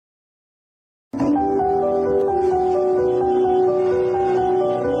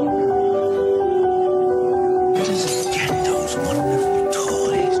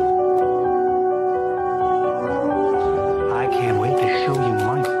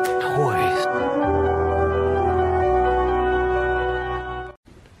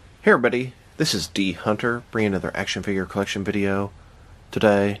Hey everybody, this is dHunter bringing another action figure collection video.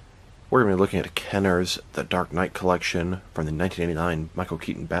 Today, we're going to be looking at Kenner's The Dark Knight collection from the 1989 Michael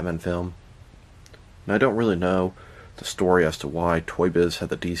Keaton Batman film. Now I don't really know the story as to why Toy Biz had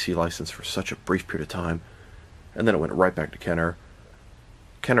the DC license for such a brief period of time, and then it went right back to Kenner.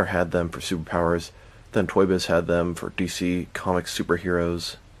 Kenner had them for superpowers, then Toy Biz had them for DC Comics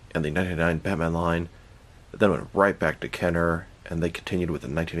superheroes and the 1989 Batman line, then it went right back to Kenner, and they continued with the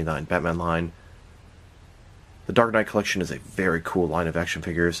 1989 Batman line. The Dark Knight collection is a very cool line of action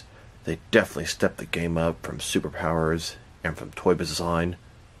figures. They definitely stepped the game up from superpowers and from Toy Biz's line.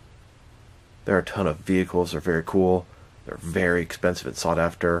 There are a ton of vehicles that are very cool. They're very expensive and sought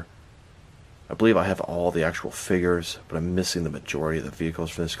after. I believe I have all the actual figures, but I'm missing the majority of the vehicles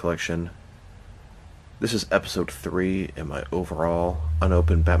from this collection. This is episode 3 in my overall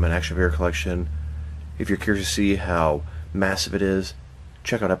unopened Batman action figure collection. If you're curious to see how massive it is,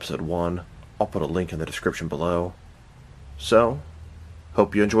 check out episode 1. I'll put a link in the description below. So,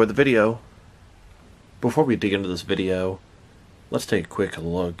 hope you enjoyed the video. Before we dig into this video, let's take a quick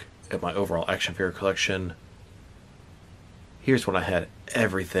look at my overall action figure collection. Here's when I had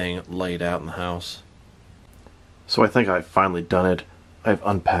everything laid out in the house. So I think I've finally done it. I've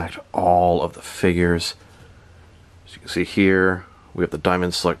unpacked all of the figures. As you can see here, we have the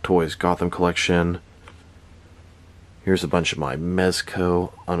Diamond Select Toys Gotham collection. Here's a bunch of my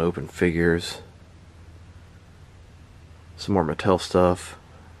Mezco unopened figures. Some more Mattel stuff.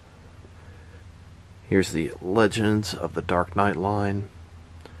 Here's the Legends of the Dark Knight line.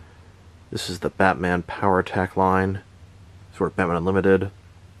 This is the Batman Power Attack line. Sort of Batman Unlimited.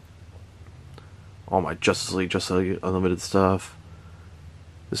 All my Justice League Unlimited stuff.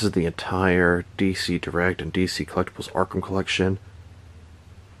 This is the entire DC Direct and DC Collectibles Arkham collection.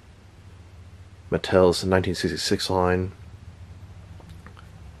 Mattel's 1966 line,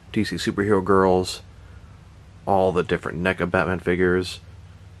 DC Superhero Girls, all the different NECA Batman figures,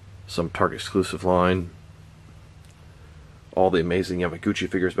 some Target exclusive line, all the amazing Yamaguchi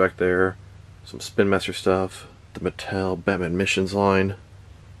figures back there, some Spin Master stuff, the Mattel Batman Missions line.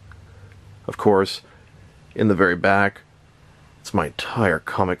 Of course, in the very back, it's my entire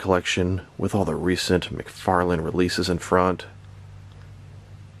comic collection with all the recent McFarlane releases in front.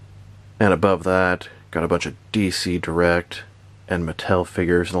 And above that, got a bunch of DC Direct and Mattel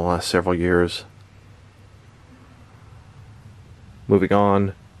figures in the last several years. Moving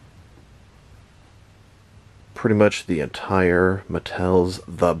on, pretty much the entire Mattel's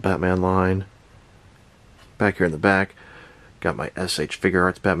The Batman line. Back here in the back, got my SH Figure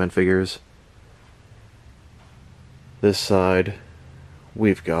Arts Batman figures. This side,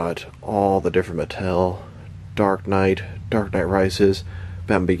 we've got all the different Mattel Dark Knight Rises,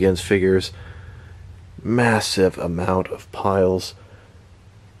 Batman Begins figures. Massive amount of piles.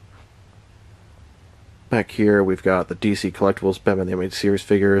 Back here we've got the DC Collectibles Batman the Animated Series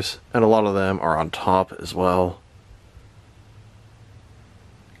figures, and a lot of them are on top as well.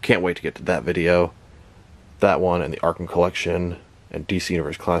 Can't wait to get to that video. That one and the Arkham collection and DC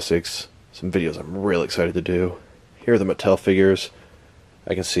Universe Classics. Some videos I'm really excited to do. Here are the Mattel figures.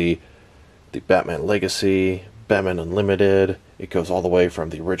 I can see the Batman Legacy, Batman Unlimited. It goes all the way from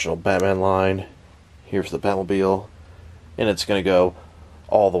the original Batman line. Here's the Batmobile. And it's going to go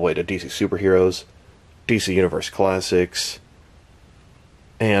all the way to DC Superheroes, DC Universe Classics,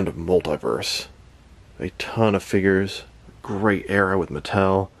 and Multiverse. A ton of figures. Great era with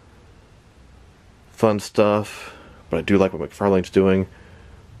Mattel. Fun stuff. But I do like what McFarlane's doing.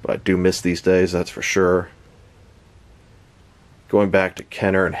 But I do miss these days, that's for sure. Going back to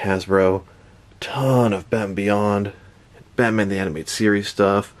Kenner and Hasbro. Ton of Batman Beyond. Batman the Animated Series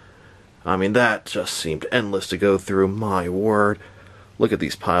stuff. I mean, that just seemed endless to go through. My word. Look at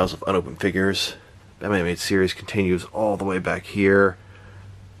these piles of unopened figures. Batman Animated Series continues all the way back here.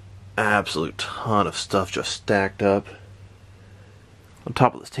 Absolute ton of stuff just stacked up. On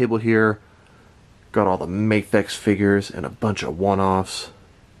top of this table here, got all the Mafex figures and a bunch of one-offs.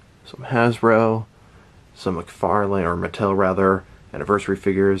 Some Hasbro, some McFarlane, or Mattel rather, anniversary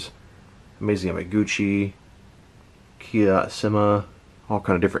figures. Amazing Yamaguchi, Kia Asima, all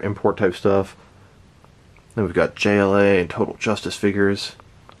kind of different import type stuff. Then we've got JLA and Total Justice figures.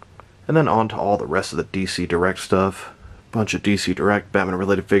 And then on to all the rest of the DC Direct stuff. Bunch of DC Direct Batman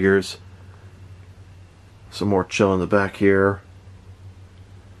related figures. Some more chill in the back here.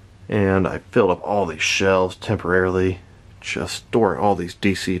 And I filled up all these shelves temporarily, just storing all these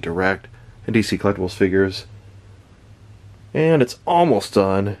DC Direct and DC Collectibles figures. And it's almost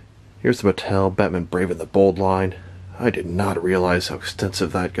done. Here's the Mattel Batman Brave and the Bold line. I did not realize how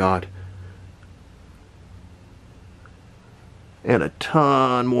extensive that got. And a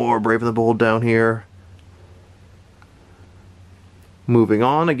ton more Brave and the Bold down here. Moving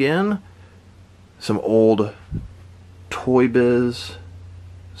on again, some old Toy Biz,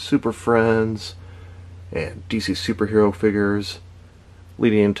 Super Friends, and DC superhero figures,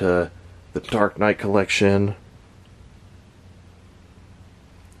 leading into the Dark Knight collection.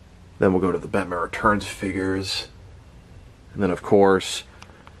 Then we'll go to the Batman Returns figures, and then of course,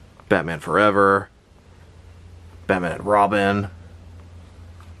 Batman Forever, Batman and Robin,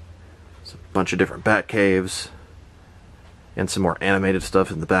 it's a bunch of different Batcaves, and some more animated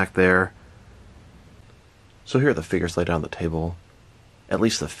stuff in the back there. So here are the figures laid out on the table. At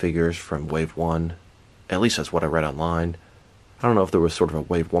least the figures from Wave 1. At least that's what I read online. I don't know if there was sort of a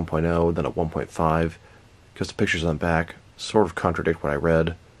Wave 1.0, then a 1.5, because the pictures on the back sort of contradict what I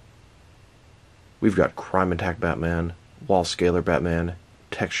read. We've got Crime Attack Batman, Wall Scaler Batman,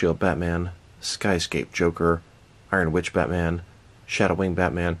 Tech Shield Batman, Skyscape Joker, Iron Witch Batman, Shadow Wing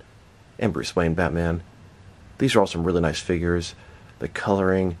Batman, and Bruce Wayne Batman. These are all some really nice figures. The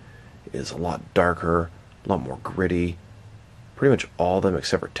coloring is a lot darker, a lot more gritty. Pretty much all of them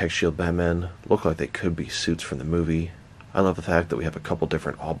except for Tech Shield Batman look like they could be suits from the movie. I love the fact that we have a couple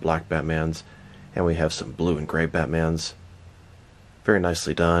different all-black Batmans, and we have some blue and gray Batmans. Very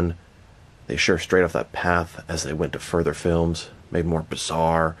nicely done. They sure strayed off that path as they went to further films, made more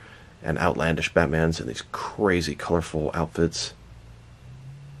bizarre and outlandish Batmans in these crazy colorful outfits.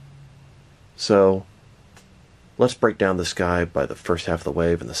 So, let's break down this guy by the first half of the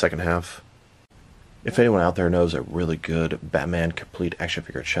wave and the second half. If anyone out there knows a really good Batman complete action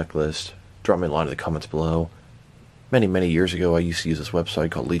figure checklist, drop me a line in the comments below. Many years ago I used to use this website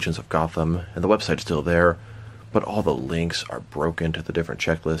called Legions of Gotham, and the website's still there, but all the links are broken to the different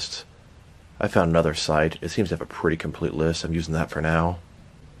checklists. I found another site, it seems to have a pretty complete list, I'm using that for now.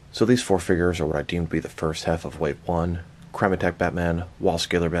 So these four figures are what I deem to be the first half of Wave 1. Crime Attack Batman, Wall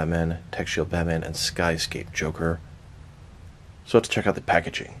Scaler Batman, Tech Shield Batman, and Skyscape Joker. So let's check out the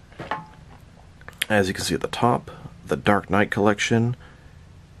packaging. As you can see at the top, the Dark Knight collection,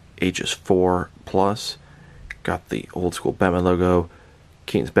 ages 4+, got the old school Batman logo,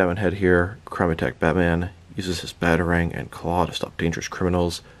 Keaton's Batman head here, Crime Attack Batman, uses his batarang and claw to stop dangerous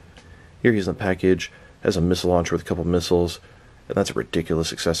criminals. Here he's in the package, has a missile launcher with a couple missiles, and that's a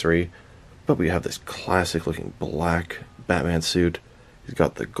ridiculous accessory. But we have this classic looking black Batman suit. He's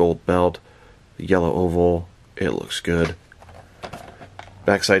got the gold belt, the yellow oval, it looks good.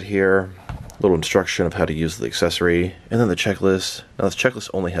 Backside here, little instruction of how to use the accessory, and then the checklist. Now this checklist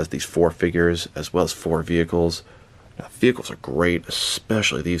only has these four figures as well as four vehicles. Now vehicles are great,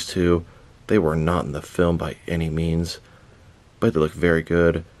 especially these two. They were not in the film by any means, but they look very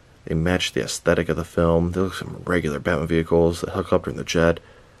good. They match the aesthetic of the film. They look like some regular Batman vehicles, the helicopter and the jet,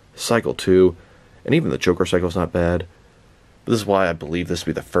 Cycle 2, and even the Joker Cycle is not bad. But this is why I believe this to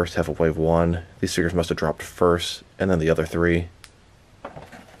be the first half of Wave 1. These figures must have dropped first, and then the other three.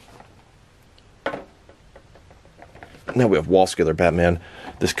 Now we have Wall Scaler Batman.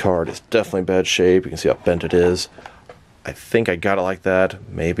 This card is definitely in bad shape. You can see how bent it is. I think I got it like that.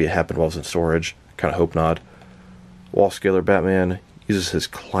 Maybe it happened while it was in storage. Kind of hope not. Wall Scaler Batman uses his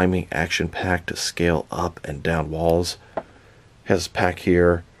climbing action pack to scale up and down walls. Has his pack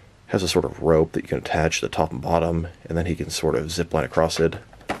here. Has a sort of rope that you can attach to the top and bottom, and then he can sort of zip line across it.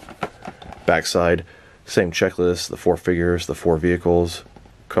 Backside, same checklist, the four figures, the four vehicles,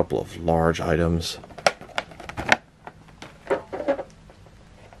 a couple of large items.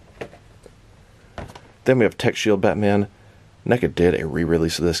 Then we have Tech Shield Batman. NECA did a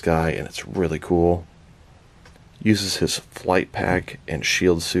re-release of this guy, and it's really cool. Uses his flight pack and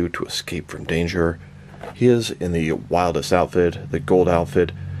shield suit to escape from danger. He is in the wildest outfit. The gold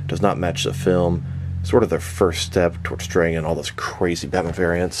outfit does not match the film. Sort of their first step towards straying in all those crazy Batman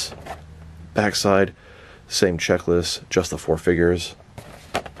variants. Backside, same checklist, just the four figures.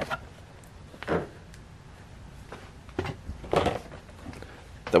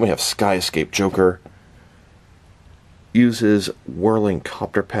 Then we have Skyscape Joker. Uses whirling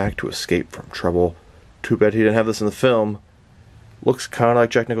copter pack to escape from trouble. Too bad he didn't have this in the film. Looks kind of like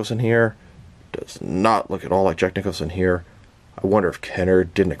Jack Nicholson here. Does not look at all like Jack Nicholson here. I wonder if Kenner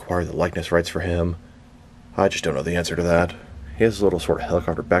didn't acquire the likeness rights for him. I just don't know the answer to that. He has a little sort of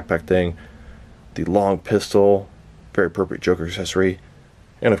helicopter backpack thing. The long pistol, very appropriate Joker accessory.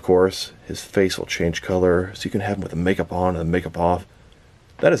 And of course, his face will change color, so you can have him with the makeup on and the makeup off.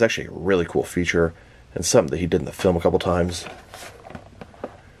 That is actually a really cool feature, and something that he did in the film a couple times.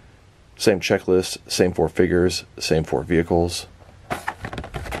 Same checklist, same four figures, same four vehicles.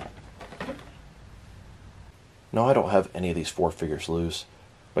 Now I don't have any of these four figures loose.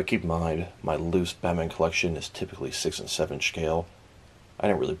 But keep in mind, my loose Batman collection is typically 6 and 7 scale. I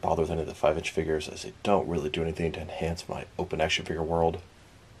didn't really bother with any of the 5-inch figures, as they don't really do anything to enhance my open action figure world.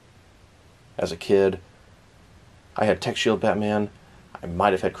 As a kid, I had Tech Shield Batman. I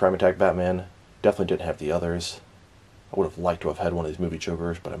might have had Crime Attack Batman. Definitely didn't have the others. I would have liked to have had one of these movie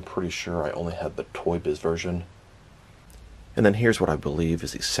Jokers, but I'm pretty sure I only had the Toy Biz version. And then here's what I believe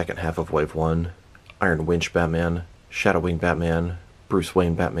is the second half of Wave 1. Iron Winch Batman, Shadow Wing Batman, Bruce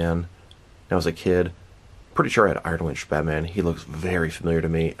Wayne Batman. Now as a kid, pretty sure I had Iron Winch Batman. He looks very familiar to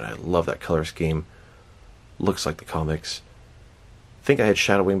me, and I love that color scheme. Looks like the comics. I think I had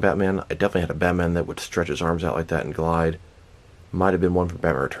Shadow Wing Batman. I definitely had a Batman that would stretch his arms out like that and glide. Might have been one from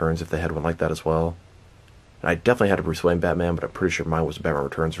Batman Returns if they had one like that as well. And I definitely had a Bruce Wayne Batman, but I'm pretty sure mine was a Batman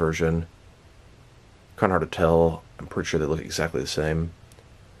Returns version. Kind of hard to tell. I'm pretty sure they look exactly the same.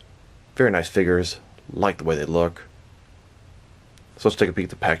 Very nice figures. Like the way they look. So let's take a peek at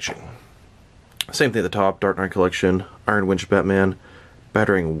the packaging. Same thing at the top. Dark Knight Collection. Iron Winch Batman.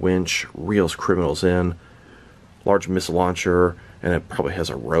 Battering winch. Reels criminals in. Large missile launcher. And it probably has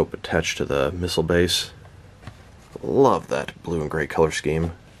a rope attached to the missile base. Love that blue and gray color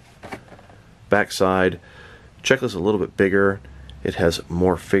scheme. Backside. Checklist a little bit bigger. It has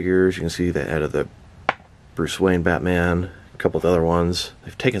more figures. You can see they added the Bruce Wayne Batman, a couple of the other ones.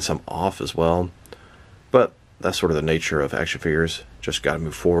 They've taken some off as well. But that's sort of the nature of action figures. Just got to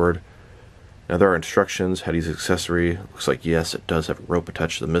move forward. Now there are instructions how to use the accessory. Looks like yes, it does have a rope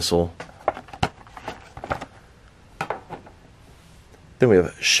attached to the missile. Then we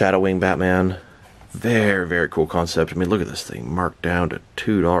have Shadow Wing Batman. Very, very cool concept. I mean, look at this thing. Marked down to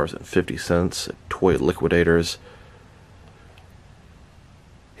 $2.50 at Toy Liquidators.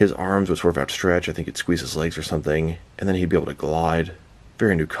 His arms would sort of outstretch. I think he'd squeeze his legs or something. And then he'd be able to glide.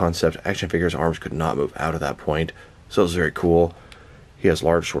 Very new concept. Action figures' arms could not move out at that point. So it was very cool. He has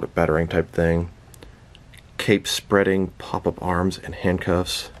large sort of battering type thing. Cape spreading, pop-up arms, and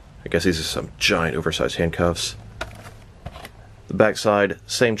handcuffs. I guess these are some giant oversized handcuffs. The backside,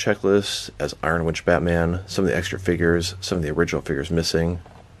 same checklist as Iron Winch Batman. Some of the extra figures, some of the original figures missing.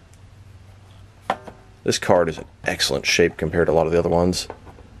 This card is in excellent shape compared to a lot of the other ones.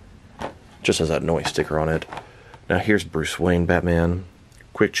 Just has that annoying sticker on it. Now here's Bruce Wayne Batman.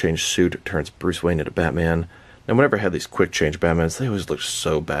 Quick change suit turns Bruce Wayne into Batman. Now whenever I had these quick change Batmans, they always looked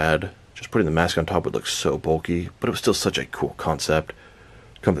so bad. Just putting the mask on top would look so bulky, but it was still such a cool concept.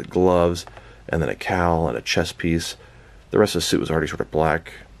 Comes with gloves, and then a cowl and a chest piece. The rest of the suit was already sort of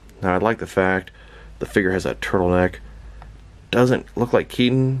black. Now I like the fact the figure has that turtleneck. Doesn't look like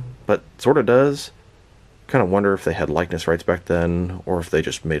Keaton, but sort of does. Kind of wonder if they had likeness rights back then, or if they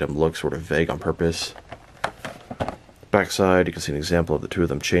just made him look sort of vague on purpose. Backside, you can see an example of the two of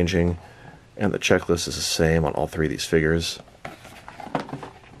them changing, and the checklist is the same on all three of these figures.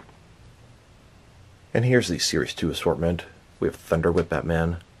 And here's the Series 2 assortment. We have Thunder Whip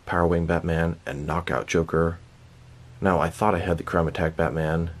Batman, Power Wing Batman, and Knockout Joker. Now, I thought I had the Crime Attack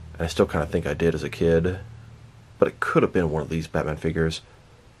Batman, and I still kind of think I did as a kid, but it could have been one of these Batman figures.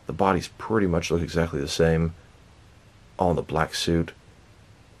 The bodies pretty much look exactly the same, all in the black suit.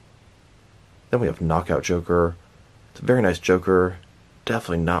 Then we have Knockout Joker. It's a very nice Joker,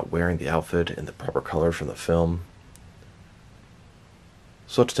 definitely not wearing the outfit in the proper color from the film.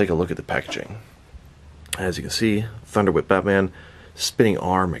 So let's take a look at the packaging. As you can see, Thunder Whip Batman, spinning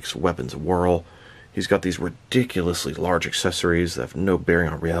arm makes weapons whirl. He's got these ridiculously large accessories that have no bearing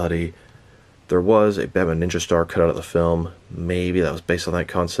on reality. There was a Batman Ninja Star cut out of the film. Maybe that was based on that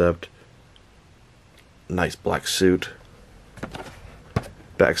concept. Nice black suit.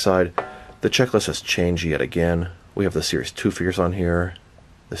 Backside, the checklist has changed yet again. We have the Series 2 figures on here,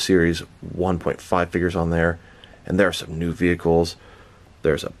 the Series 1.5 figures on there, and there are some new vehicles.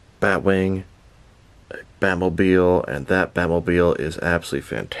 There's a Batwing, a Batmobile, and that Batmobile is absolutely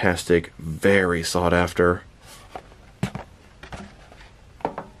fantastic, very sought after.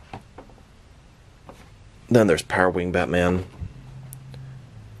 Then there's Power Wing Batman.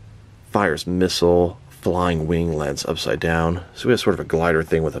 Fires missile, flying wing lands upside down. So we have sort of a glider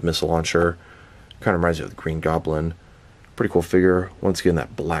thing with a missile launcher. Kind of reminds me of the Green Goblin. Pretty cool figure. Once again,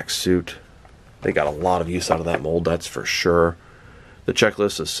 that black suit. They got a lot of use out of that mold, that's for sure. The checklist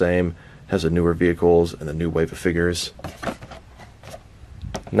is the same. Has the newer vehicles and the new wave of figures.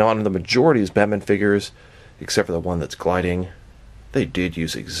 Now on the majority of these Batman figures, except for the one that's gliding, they did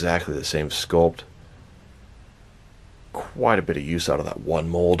use exactly the same sculpt. Quite a bit of use out of that one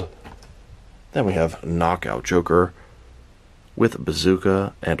mold. Then we have Knockout Joker with a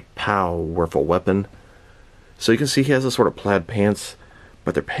bazooka and powerful weapon. So you can see he has a sort of plaid pants,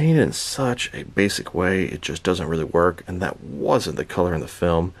 but they're painted in such a basic way, it just doesn't really work, and that wasn't the color in the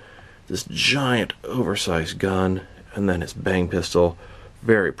film. This giant oversized gun, and then his bang pistol,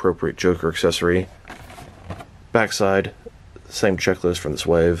 very appropriate Joker accessory. Backside, same checklist from this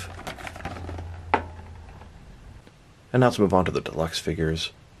wave. And now let's move on to the deluxe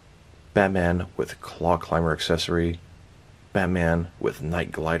figures. Batman with Claw Climber accessory, Batman with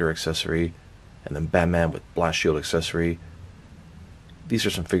Night Glider accessory, and then Batman with Blast Shield accessory. These are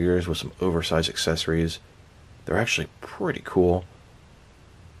some figures with some oversized accessories. They're actually pretty cool.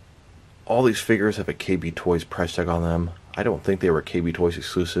 All these figures have a KB Toys price tag on them. I don't think they were KB Toys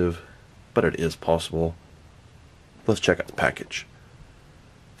exclusive, but it is possible. Let's check out the package.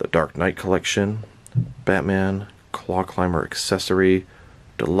 The Dark Knight Collection, Batman, Claw Climber accessory,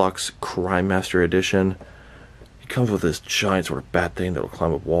 Deluxe Crime Master Edition. He comes with this giant sort of bat thing that will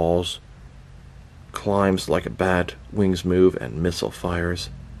climb up walls. Climbs like a bat, wings move, and missile fires.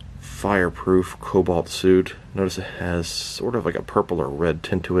 Fireproof cobalt suit. Notice it has sort of like a purple or red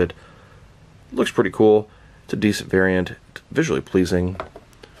tint to it. Looks pretty cool. It's a decent variant. It's visually pleasing.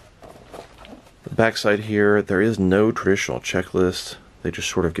 The backside here, there is no traditional checklist. They just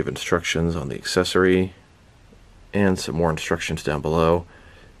sort of give instructions on the accessory and some more instructions down below.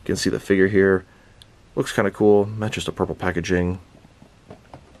 You can see the figure here. Looks kind of cool. Matches the purple packaging.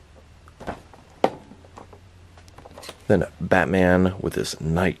 Then Batman with this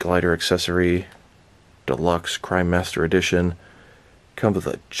Night Glider accessory, Deluxe Crime Master Edition. Comes with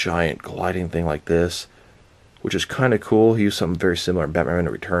a giant gliding thing like this, which is kind of cool. He used something very similar in Batman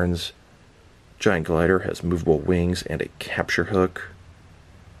Returns. Giant glider has movable wings and a capture hook.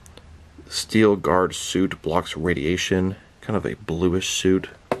 Steel guard suit blocks radiation, kind of a bluish suit.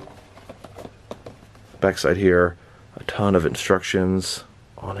 Backside here, a ton of instructions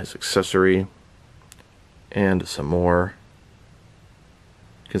on his accessory. And some more.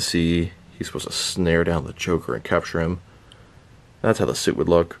 You can see he's supposed to snare down the Joker and capture him. That's how the suit would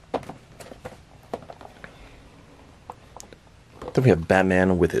look. Then we have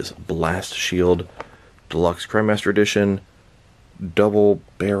Batman with his Blast Shield, Deluxe Crime Master Edition, Double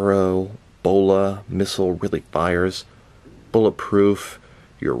Barrel Bola Missile really fires, bulletproof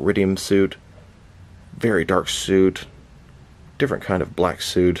Iridium suit, very dark suit, different kind of black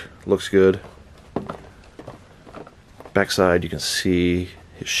suit, looks good. Backside you can see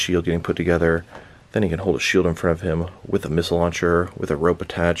his shield getting put together. Then he can hold a shield in front of him with a missile launcher, with a rope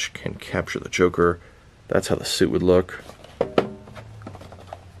attached, can capture the Joker. That's how the suit would look.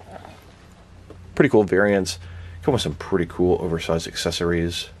 Pretty cool variants. Come with some pretty cool oversized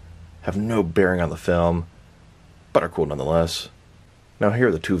accessories. Have no bearing on the film, but are cool nonetheless. Now here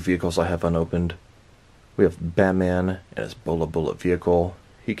are the two vehicles I have unopened. We have Batman and his Bola Bullet vehicle.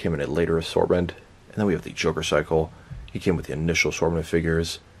 He came in a later assortment. And then we have the Joker Cycle. He came with the initial assortment of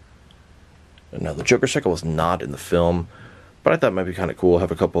figures. Now, the Joker Cycle was not in the film, but I thought it might be kind of cool to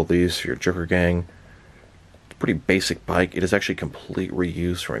have a couple of these for your Joker gang. It's a pretty basic bike. It is actually complete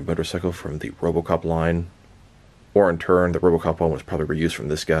reuse from a motorcycle from the RoboCop line. Or in turn, the RoboCop one was probably reused from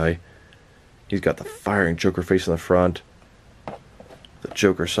this guy. He's got the firing Joker face in the front. The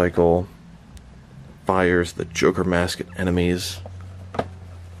Joker Cycle fires the Joker mask at enemies.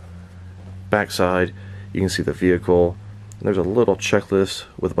 Backside, you can see the vehicle. And there's a little checklist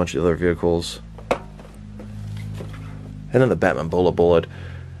with a bunch of other vehicles. And then the Batman Bola Bullet.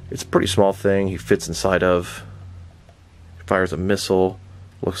 It's a pretty small thing he fits inside of. It fires a missile.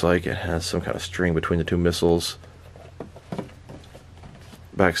 Looks like it has some kind of string between the two missiles.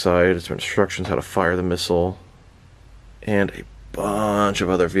 Backside, it's some instructions how to fire the missile. And a bunch of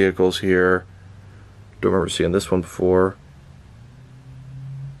other vehicles here. Don't remember seeing this one before.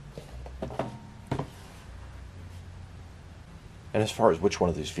 And as far as which one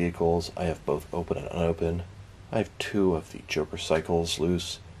of these vehicles, I have both open and unopened. I have two of the Joker Cycles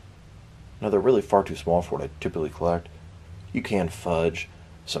loose. Now they're really far too small for what I typically collect. You can fudge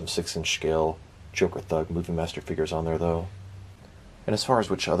some 6-inch scale Joker Thug Movie Master figures on there though. And as far as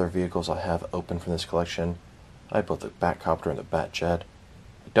which other vehicles I have open from this collection, I have both the Batcopter and the Batjet.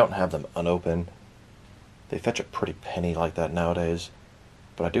 I don't have them unopened. They fetch a pretty penny like that nowadays,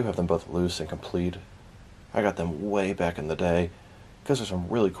 but I do have them both loose and complete. I got them way back in the day, because they're some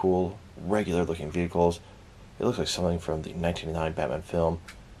really cool, regular looking vehicles. It looks like something from the 1989 Batman film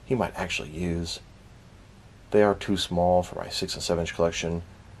he might actually use. They are too small for my 6 and 7-inch collection,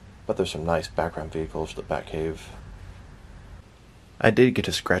 but there's some nice background vehicles for the Batcave. I did get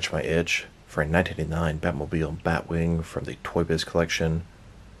to scratch my itch for a 1989 Batmobile and Batwing from the Toy Biz collection.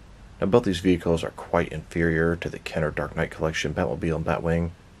 Now both these vehicles are quite inferior to the Kenner Dark Knight collection Batmobile and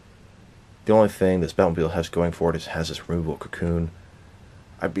Batwing. The only thing this Batmobile has going for it is it has this removable cocoon.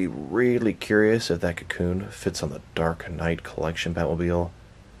 I'd be really curious if that cocoon fits on the Dark Knight Collection Batmobile.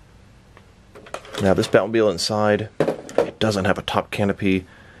 Now, this Batmobile inside, it doesn't have a top canopy.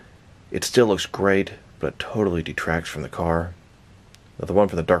 It still looks great, but it totally detracts from the car. Now, the one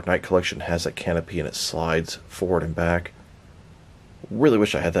from the Dark Knight Collection has that canopy and it slides forward and back. Really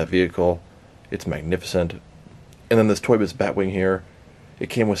wish I had that vehicle. It's magnificent. And then this Toy Biz Batwing here, it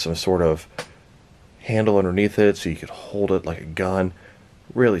came with some sort of handle underneath it so you could hold it like a gun.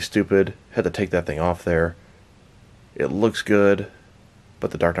 Really stupid. Had to take that thing off there. It looks good,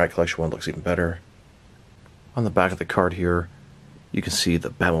 but the Dark Knight Collection one looks even better. On the back of the card here, you can see the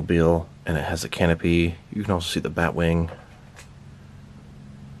Batmobile, and it has a canopy. You can also see the Batwing.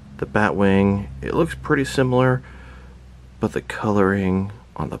 The Batwing, it looks pretty similar, but the coloring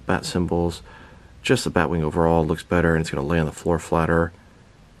on the bat symbols, just the Batwing overall looks better, and it's going to lay on the floor flatter.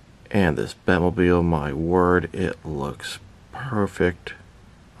 And this Batmobile, my word, it looks perfect.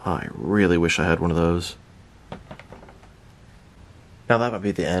 I really wish I had one of those. Now that might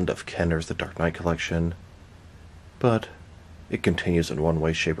be the end of Kenner's The Dark Knight Collection, but it continues in one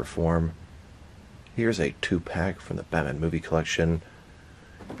way, shape, or form. Here's a 2-pack from the Batman movie collection.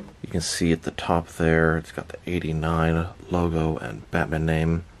 You can see at the top there, it's got the 89 logo and Batman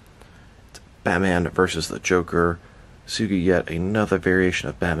name. It's Batman versus the Joker. So you get yet another variation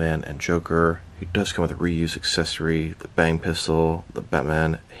of Batman and Joker. He does come with a reused accessory, the bang pistol, the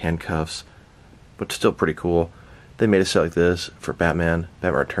Batman handcuffs, but still pretty cool. They made a set like this for Batman,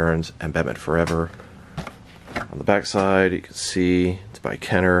 Batman Returns, and Batman Forever. On the back side, you can see it's by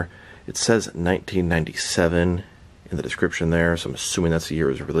Kenner. It says 1997 in the description there, so I'm assuming that's the year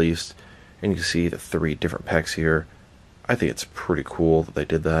it was released. And you can see the 3 different packs here. I think it's pretty cool that they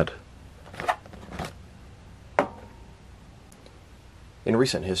did that. In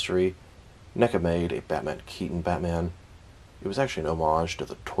recent history, NECA made a Batman Keaton Batman. It was actually an homage to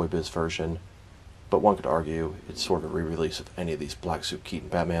the Toy Biz version, but one could argue it's sort of a re-release of any of these black suit Keaton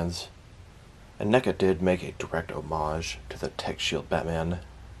Batmans. And NECA did make a direct homage to the Tech Shield Batman.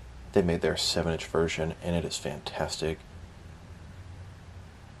 They made their 7-inch version, and it is fantastic.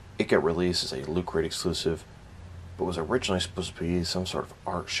 It got released as a Loot Crate exclusive, but was originally supposed to be some sort of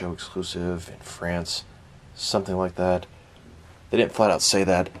art show exclusive in France, something like that. They didn't flat out say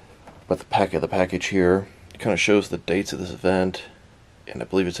that, but the pack of the package here kind of shows the dates of this event, and I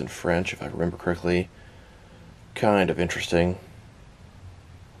believe it's in French if I remember correctly. Kind of interesting.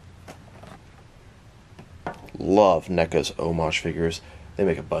 Love NECA's homage figures. They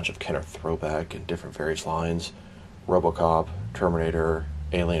make a bunch of Kenner throwback in different various lines. RoboCop, Terminator,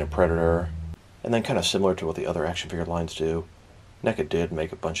 Alien and Predator. And then kind of similar to what the other action figure lines do, NECA did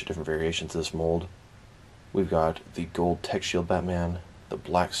make a bunch of different variations of this mold. We've got the gold Tech Shield Batman, the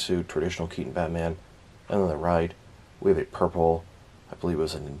black suit traditional Keaton Batman, and on the right, we have a purple, I believe it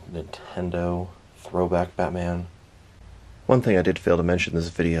was a Nintendo throwback Batman. One thing I did fail to mention in this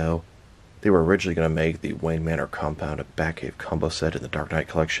video, they were originally going to make the Wayne Manor compound a Batcave combo set in the Dark Knight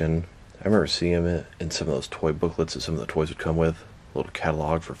collection. I remember seeing it in some of those toy booklets that some of the toys would come with, a little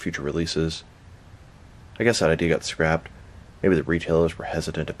catalog for future releases. I guess that idea got scrapped. Maybe the retailers were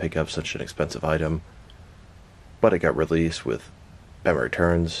hesitant to pick up such an expensive item. But it got released with Batman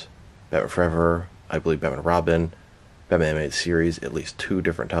Returns, Batman Forever, I believe Batman Robin, Batman Animated Series at least 2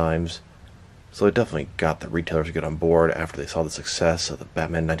 different times. So it definitely got the retailers to get on board after they saw the success of the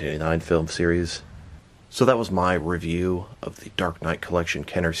Batman 1989 film series. So that was my review of the Dark Knight Collection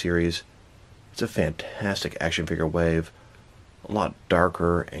Kenner series. It's a fantastic action figure wave, a lot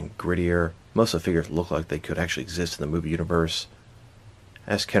darker and grittier. Most of the figures look like they could actually exist in the movie universe.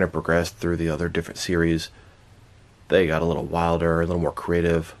 As Kenner progressed through the other different series, they got a little wilder, a little more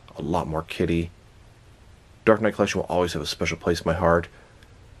creative, a lot more kiddie. Dark Knight Collection will always have a special place in my heart.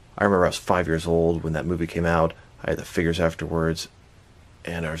 I remember I was 5 years old when that movie came out. I had the figures afterwards,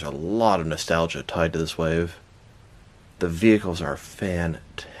 and there's a lot of nostalgia tied to this wave. The vehicles are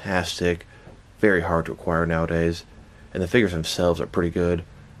fantastic, very hard to acquire nowadays, and the figures themselves are pretty good.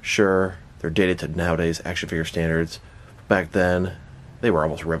 Sure, they're dated to nowadays action figure standards, but back then, they were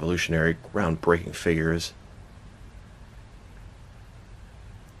almost revolutionary, groundbreaking figures.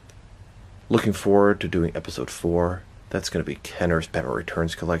 Looking forward to doing episode 4. That's going to be Kenner's Batman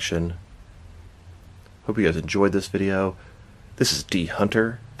Returns collection. Hope you guys enjoyed this video. This is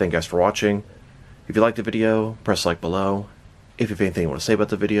dHunter. Thank you guys for watching. If you liked the video, press like below. If you have anything you want to say about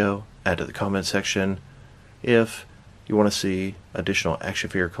the video, add to the comment section. If you want to see additional action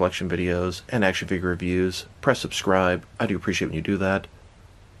figure collection videos and action figure reviews, press subscribe. I do appreciate when you do that.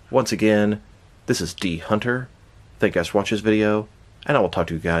 Once again, this is dHunter. Thank you guys for watching this video, and I will talk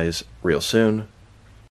to you guys real soon.